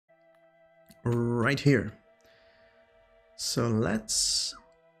right here. So let's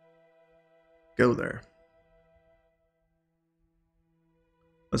go there.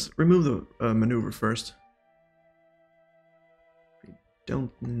 Let's remove the maneuver first. We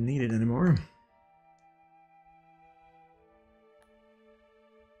don't need it anymore.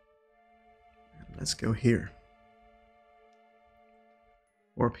 Let's go here.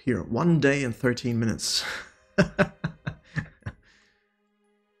 Warp here. 1 day and 13 minutes.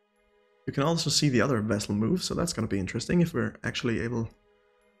 You can also see the other vessel move, so that's going to be interesting if we're actually able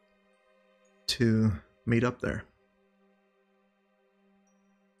to meet up there.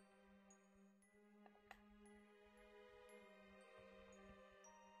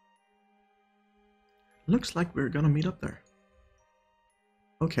 Looks like we're going to meet up there.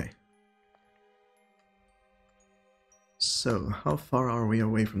 Okay. So, how far are we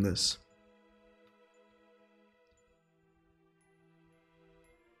away from this?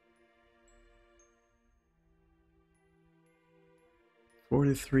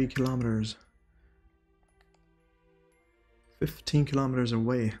 "43 kilometers. 15 kilometers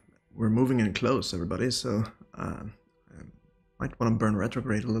away. We're moving in close, everybody, so I might want to burn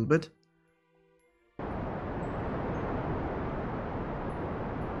retrograde a little bit.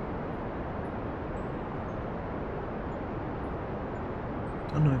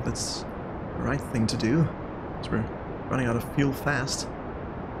 Don't know if that's the right thing to do, because we're running out of fuel fast.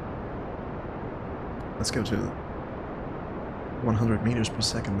 Let's go to 100 meters per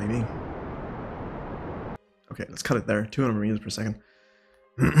second, maybe. Okay, let's cut it there. 200 meters per second.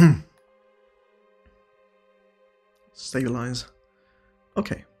 Stabilize.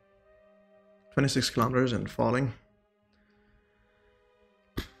 Okay. 26 kilometers and falling.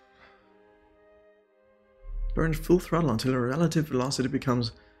 Burn full throttle until the relative velocity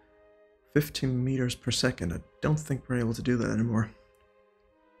becomes 15 meters per second. I don't think we're able to do that anymore.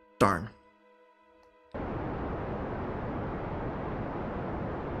 Darn.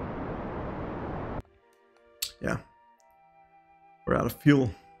 Yeah. We're out of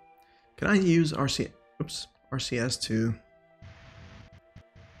fuel. Can I use RCS to...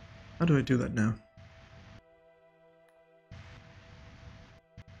 How do I do that now?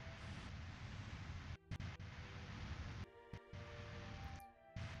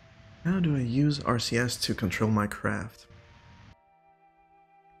 How do I use RCS to control my craft?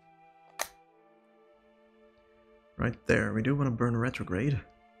 Right there, we do want to burn retrograde.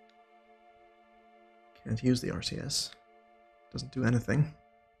 Can't use the RCS. Doesn't do anything.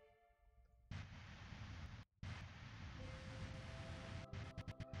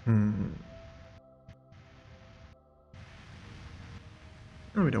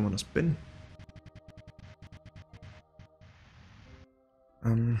 No, we don't want to spin.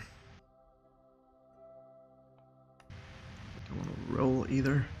 Don't want to roll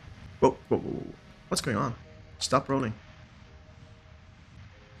either. Whoa, whoa, whoa, whoa. What's going on? Stop rolling.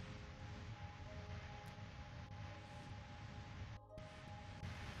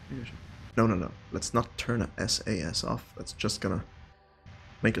 No, no, no. Let's not turn a SAS off. That's just gonna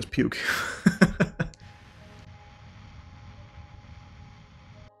make us puke.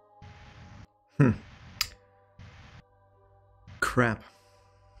 Crap.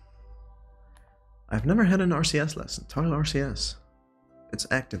 I've never had an RCS lesson. Toggle RCS. It's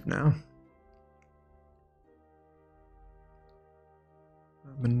active now.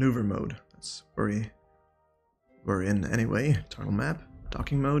 Maneuver mode. That's where we're in anyway. Toggle map.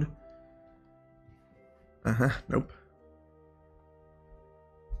 Docking mode. Nope.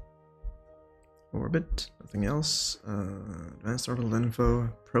 Orbit. Nothing else. Advanced orbital info.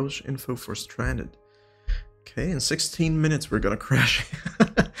 Approach info for stranded. Okay, in 16 minutes we're gonna crash.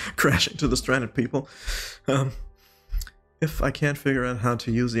 Crash into the stranded people. If I can't figure out how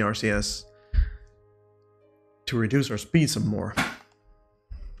to use the RCS to reduce our speed some more.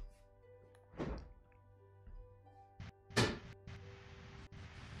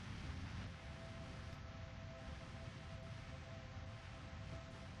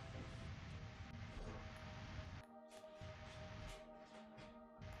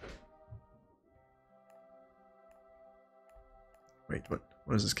 Wait, what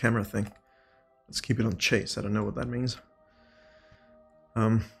is this camera thing? Let's keep it on chase. I don't know what that means.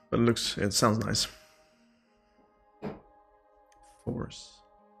 But it sounds nice. Force.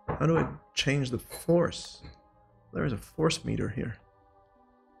 How do I change the force? There is a force meter here.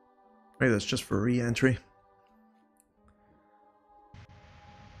 Maybe that's just for re-entry.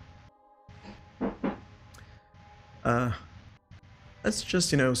 Let's just,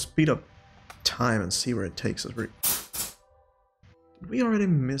 speed up time and see where it takes us. Did we already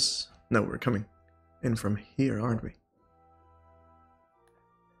miss? No, we're coming in from here, aren't we?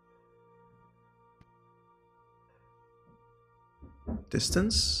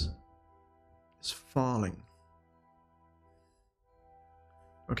 distance is falling.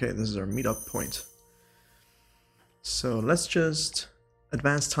 Okay, this is our meetup point. So let's just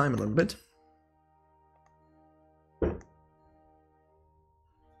advance time a little bit.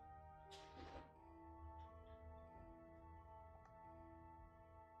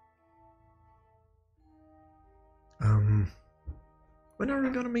 When are we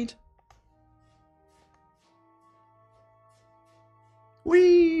gonna meet?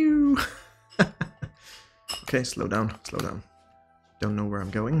 Whee! Okay, slow down, slow down. Don't know where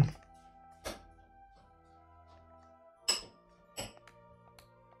I'm going.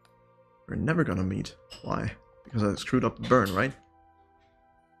 We're never gonna meet. Why? Because I screwed up the burn, right?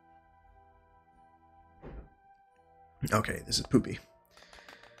 Okay, this is poopy.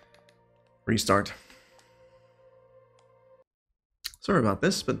 Restart. Sorry about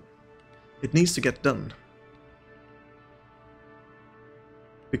this, but it needs to get done.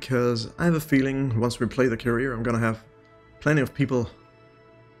 Because I have a feeling once we play the career, I'm gonna have plenty of people,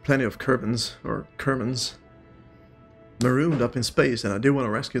 plenty of Kerbals or Kermans marooned up in space, and I do want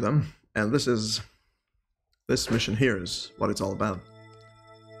to rescue them. And this mission here is what it's all about.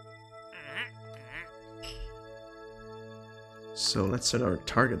 So let's set our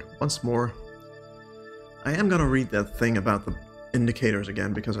target once more. I am gonna read that thing about the indicators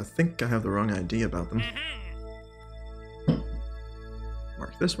again, because I think I have the wrong idea about them.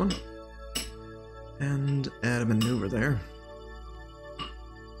 Mark this one. And add a maneuver there.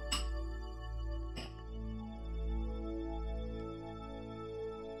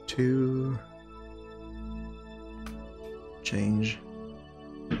 To change,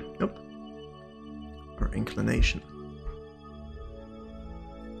 nope, our inclination.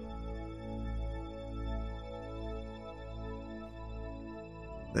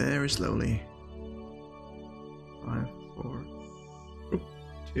 Very slowly. 5, 4,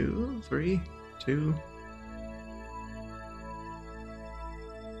 2, 3, 2.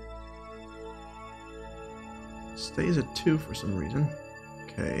 Stays at 2 for some reason.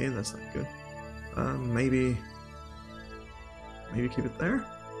 Okay, that's not good. Maybe keep it there.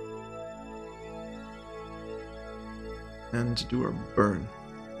 And do our burn.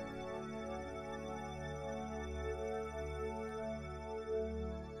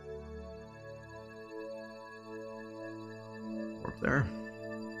 Warp there.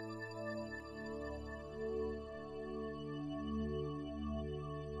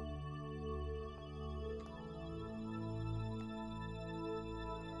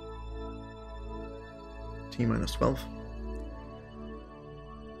 T-12.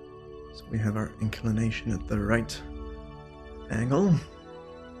 So we have our inclination at the right angle.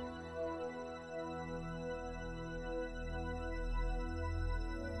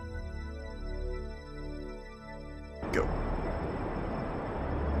 Go.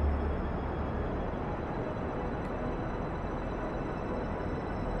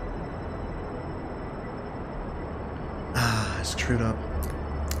 Ah, I screwed up.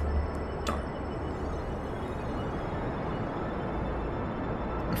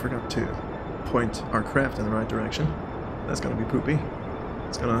 I forgot to point our craft in the right direction. That's gonna be poopy.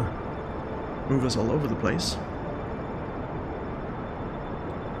 It's gonna move us all over the place.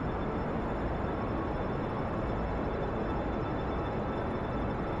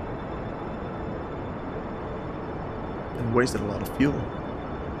 And wasted a lot of fuel.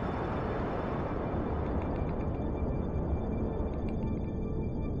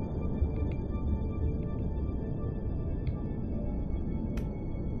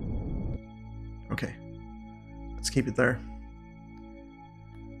 Okay, let's keep it there.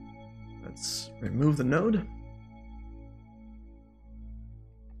 Let's remove the node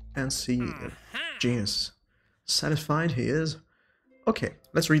and see if Genius satisfied. He is. Okay,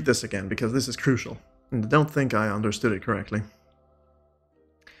 let's read this again because this is crucial. And I don't think I understood it correctly.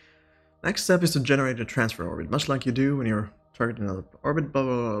 Next step is to generate a transfer orbit, much like you do when you're targeting another orbit, blah,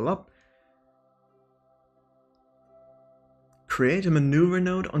 blah, blah, blah. Create a maneuver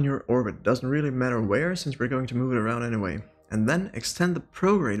node on your orbit. Doesn't really matter where, since we're going to move it around anyway. And then extend the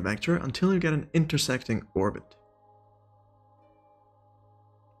prograde vector until you get an intersecting orbit.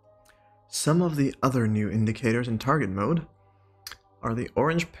 Some of the other new indicators in target mode are the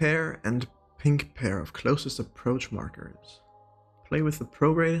orange pair and pink pair of closest approach markers. Play with the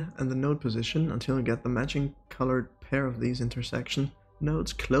prograde and the node position until you get the matching colored pair of these intersection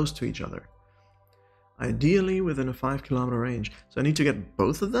nodes close to each other. Ideally within a 5 kilometer range. So I need to get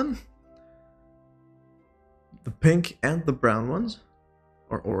both of them? The pink and the brown ones?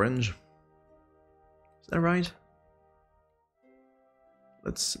 Or orange? Is that right?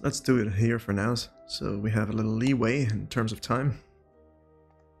 Let's do it here for now, so we have a little leeway in terms of time.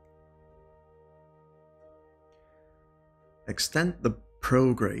 Extend the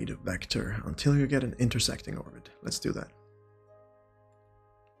prograde vector until you get an intersecting orbit. Let's do that.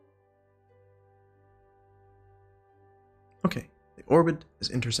 Okay, the orbit is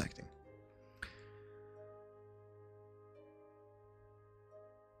intersecting.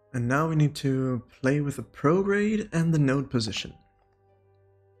 And now we need to play with the prograde and the node position.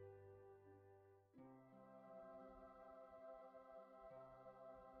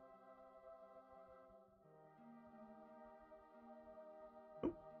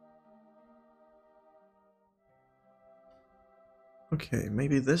 Okay,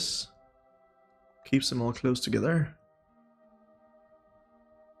 maybe this keeps them all close together.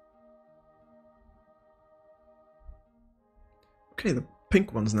 Okay, the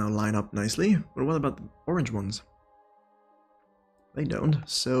pink ones now line up nicely, but what about the orange ones? They don't,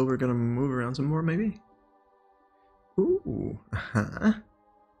 so we're gonna move around some more maybe? Ooh, uh-huh.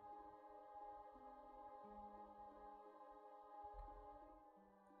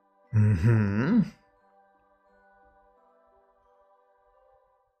 Mm-hmm.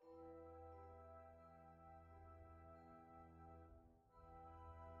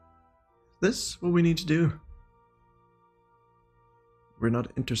 This what we need to do? We're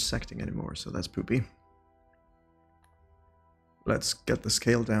not intersecting anymore, so that's poopy. Let's get the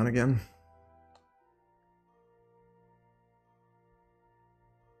scale down again.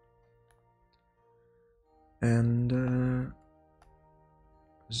 And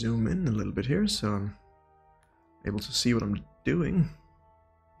zoom in a little bit here so I'm able to see what I'm doing.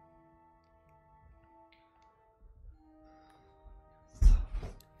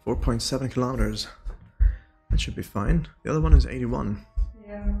 .7 kilometers. That should be fine. The other one is 81.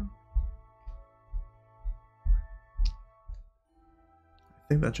 Yeah. I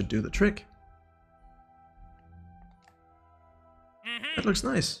think that should do the trick. That looks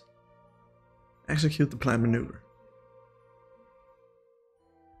nice. Execute the planned maneuver.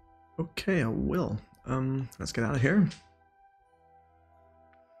 Okay, I will. Let's get out of here.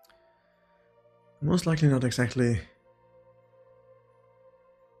 Most likely not exactly...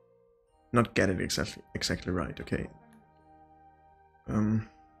 Not get it exactly right, okay.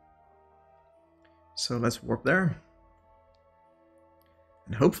 So let's warp there.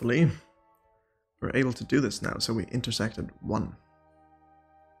 And hopefully we're able to do this now, so we intersected 1.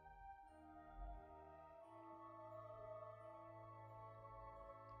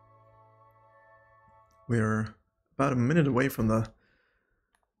 We're about a minute away from the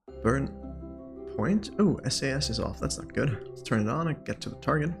burn point. Oh, SAS is off, that's not good. Let's turn it on and get to the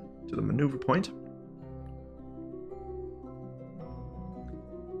target, to the maneuver point.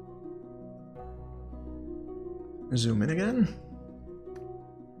 Zoom in again.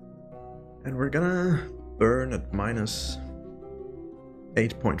 And we're gonna burn at minus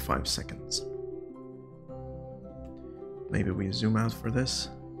 8.5 seconds. Maybe we zoom out for this.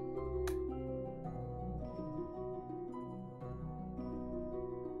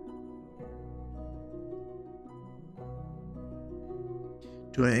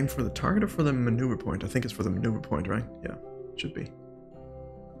 Do I aim for the target or for the maneuver point? I think it's for the maneuver point, right? Yeah, it should be.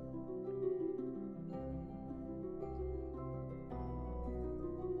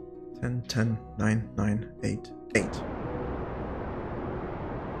 Ten, 10, 9, 9, 8, 8.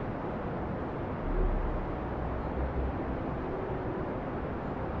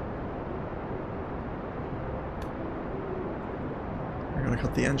 We're gonna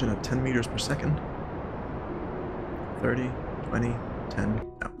cut the engine at 10 meters per second. 30, 20, 10,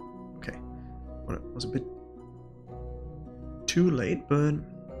 no. Okay. Well, it was a bit too late, but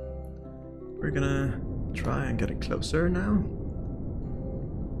we're gonna try and get it closer now.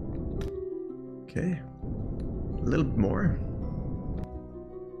 Okay. A little bit more.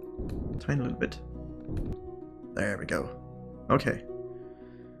 Tiny little bit. There we go. Okay.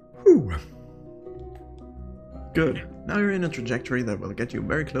 Whew. Good. Now you're in a trajectory that will get you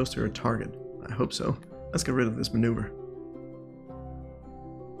very close to your target. I hope so. Let's get rid of this maneuver.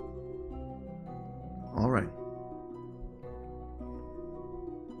 Alright.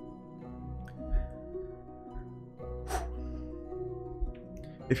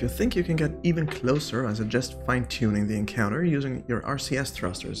 If you think you can get even closer, I suggest fine-tuning the encounter using your RCS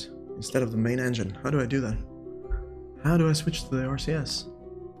thrusters instead of the main engine. How do I do that? How do I switch to the RCS?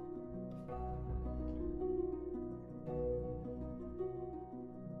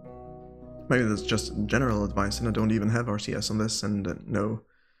 Maybe that's just general advice and I don't even have RCS on this and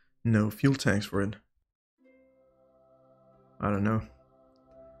no fuel tanks for it. I don't know.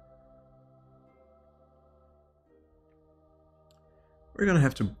 We're gonna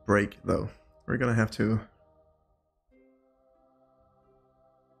have to brake though. We're gonna have to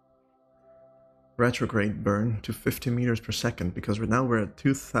retrograde burn to 50 meters per second, because right now we're at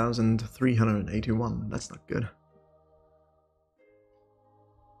 2,381. That's not good.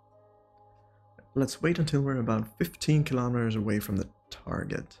 Let's wait until we're about 15 kilometers away from the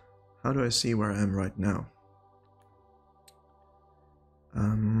target. How do I see where I am right now?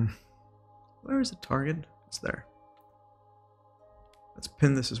 Where is the target? It's there. Let's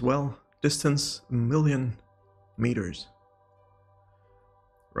pin this as well. Distance 1,000,000 meters.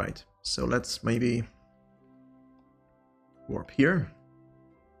 Right, so let's maybe warp here.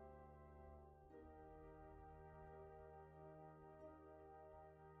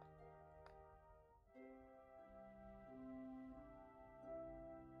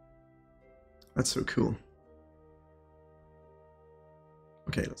 That's so cool.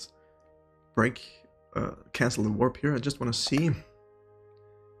 Okay, let's cancel the warp here. I just want to see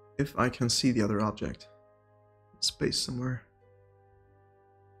if I can see the other object. Space somewhere.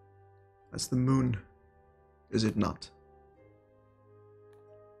 That's the moon. Is it not?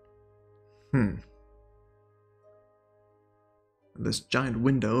 This giant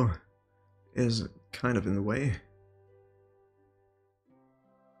window is kind of in the way.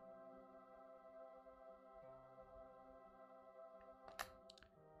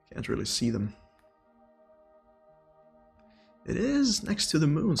 Can't really see them. It is next to the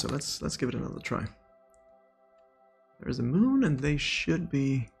moon, so let's give it another try. There's the moon, and they should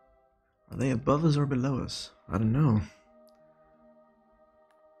be... Are they above us or below us? I don't know.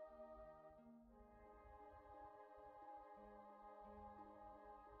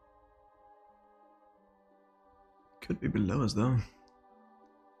 Could be below us, though.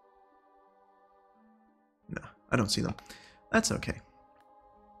 No, I don't see them. That's okay.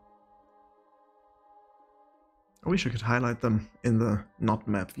 I wish I could highlight them in the not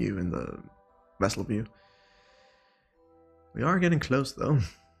map view, in the vessel view. We are getting close, though.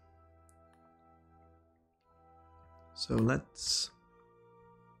 So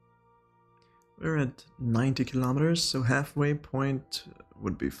we're at 90 kilometers, so halfway point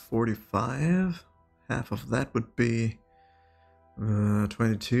would be 45. Half of that would be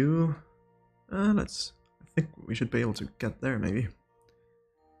 22. I think we should be able to get there, maybe.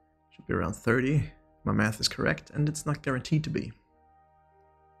 Should be around 30. My math is correct, and it's not guaranteed to be.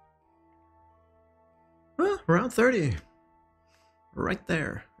 Around 30. Right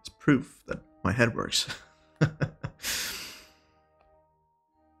there. It's proof that my head works.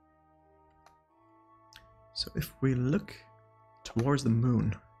 So if we look towards the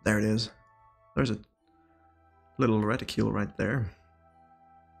moon, there it is. There's a little reticule right there.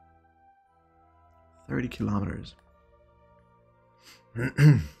 30 kilometers.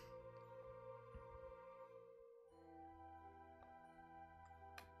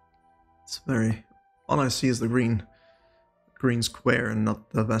 It's very... All I see is the green square and not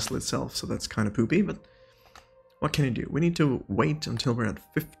the vessel itself, so that's kind of poopy, but what can you do? We need to wait until we're at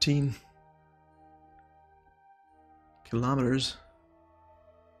 15 kilometers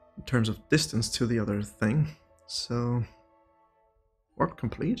in terms of distance to the other thing. So, warp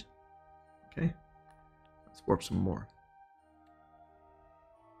complete. Okay, let's warp some more.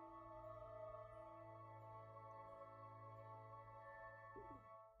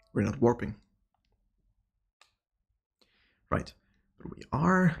 We're not warping. Right, but we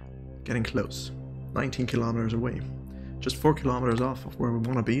are getting close. 19 kilometers away. Just 4 kilometers off of where we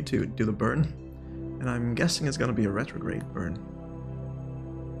want to be to do the burn. And I'm guessing it's going to be a retrograde burn.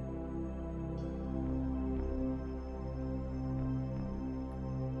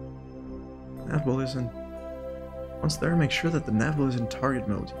 Navball is in... Once there, make sure that the navball is in target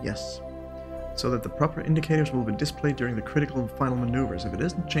mode. Yes. So that the proper indicators will be displayed during the critical final maneuvers. If it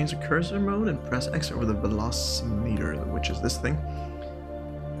isn't, change the cursor mode and press X over the velocimeter, which is this thing.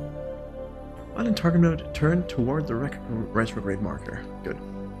 While in target mode, turn toward the retrograde marker. Good.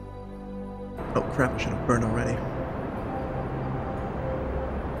 Oh crap, I should have burned already.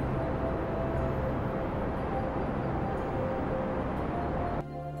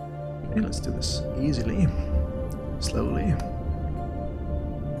 Okay, let's do this easily, slowly.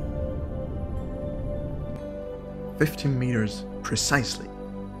 15 meters precisely.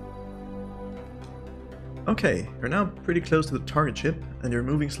 Okay, you're now pretty close to the target ship, and you're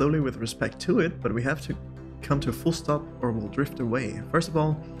moving slowly with respect to it, but we have to come to a full stop or we'll drift away. First of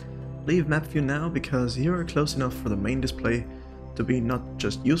all, leave map view now, because you are close enough for the main display to be not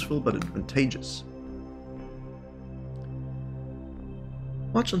just useful, but advantageous.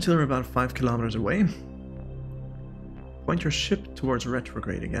 Watch until you're about 5 kilometers away. Point your ship towards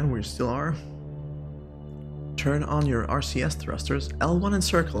retrograde again, where you still are. Turn on your RCS thrusters, L1 and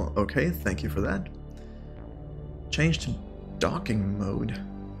circle. Okay, thank you for that. Change to docking mode.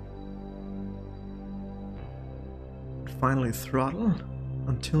 Finally throttle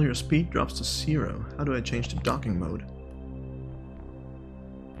until your speed drops to 0. How do I change to docking mode?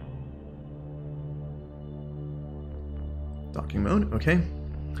 Docking mode, okay.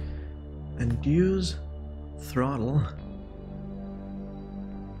 And use throttle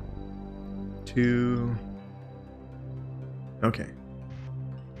to... Okay.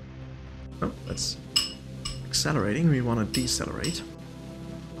 Oh, that's accelerating. We want to decelerate.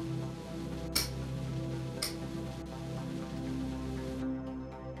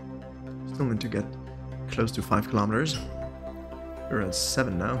 Still need to get close to 5 kilometers. We're at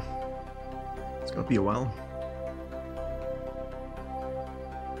 7 now. It's gonna be a while.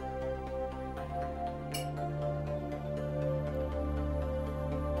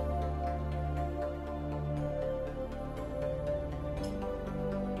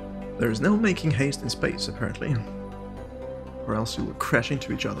 There's no making haste in space, apparently. Or else you will crash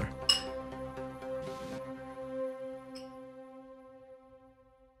into each other.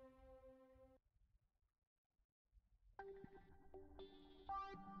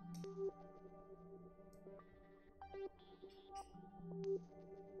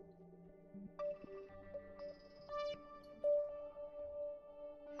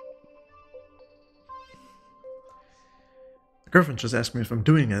 Girlfriend just asked me if I'm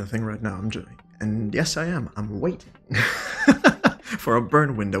doing anything right now. And yes, I am. I'm waiting for a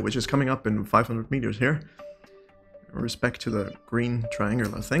burn window, which is coming up in 500 meters here. In respect to the green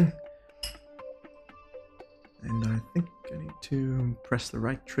triangular thing. And I think I need to press the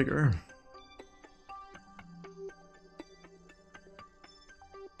right trigger.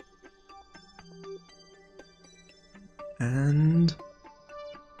 And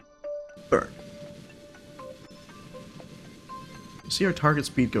burn. See our target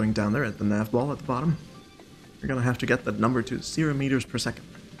speed going down there at the nav ball at the bottom? You're gonna have to get that number to 0 meters per second.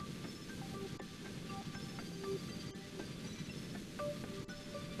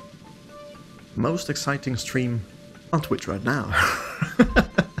 Most exciting stream on Twitch right now.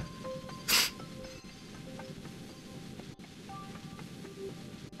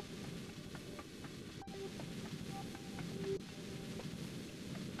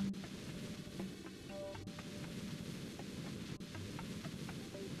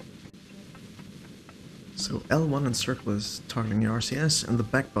 So L1 and circle is targeting the RCS, and the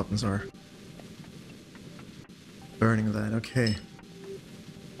back buttons are burning that. Okay.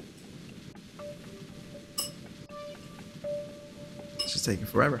 It's just taking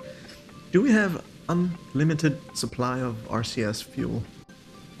forever. Do we have unlimited supply of RCS fuel?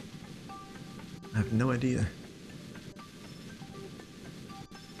 I have no idea.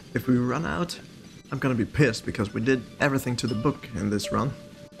 If we run out, I'm gonna be pissed because we did everything to the book in this run.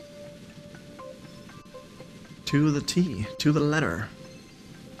 To the T, to the letter.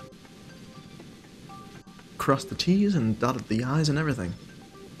 Crossed the T's and dotted the I's and everything.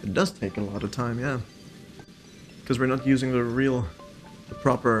 It does take a lot of time, yeah. Because we're not using the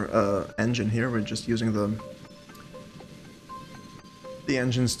proper engine here, we're just using the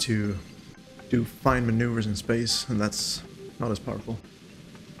engines to do fine maneuvers in space, and that's not as powerful.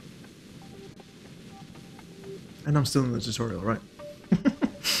 And I'm still in the tutorial, right?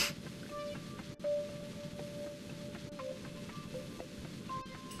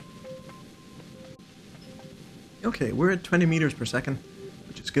 Okay, we're at 20 meters per second,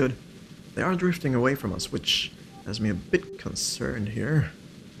 which is good. They are drifting away from us, which has me a bit concerned here.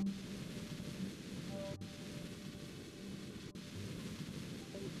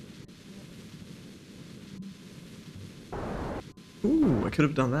 Ooh, I could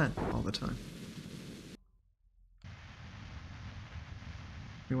have done that all the time.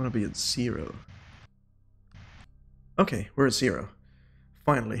 We want to be at 0. Okay, we're at 0.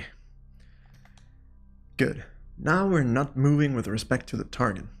 Finally. Good. Now we're not moving with respect to the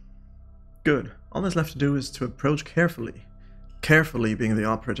target. Good. All that's left to do is to approach carefully. Carefully being the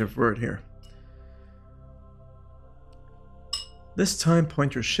operative word here. This time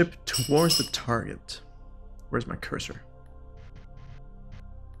point your ship towards the target. Where's my cursor?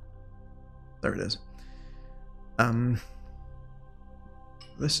 There it is.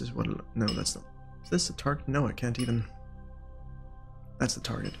 This is what... No, that's not... Is this the target? No, I can't even... That's the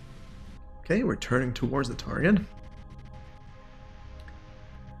target. Okay, we're turning towards the target.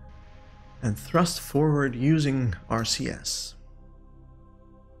 And thrust forward using RCS.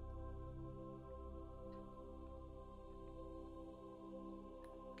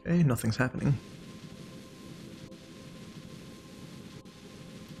 Okay, nothing's happening.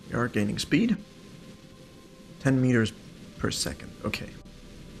 We are gaining speed. 10 meters per second, okay.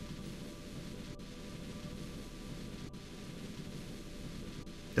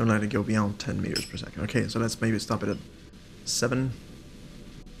 Don't let it go beyond 10 meters per second. Okay, so let's maybe stop it at 7.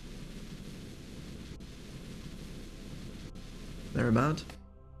 Thereabout.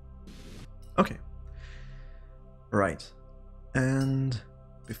 Okay. Right. And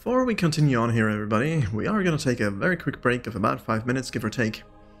before we continue on here, everybody, we are going to take a very quick break of about 5 minutes, give or take,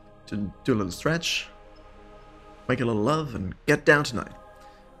 to do a little stretch, make a little love, and get down tonight.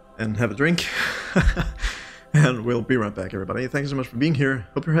 And have a drink. And we'll be right back, everybody. Thanks so much for being here.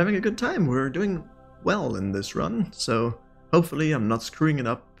 Hope you're having a good time. We're doing well in this run, so hopefully I'm not screwing it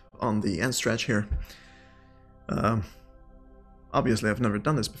up on the end stretch here. Obviously I've never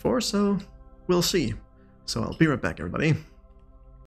done this before, so we'll see. So I'll be right back, everybody.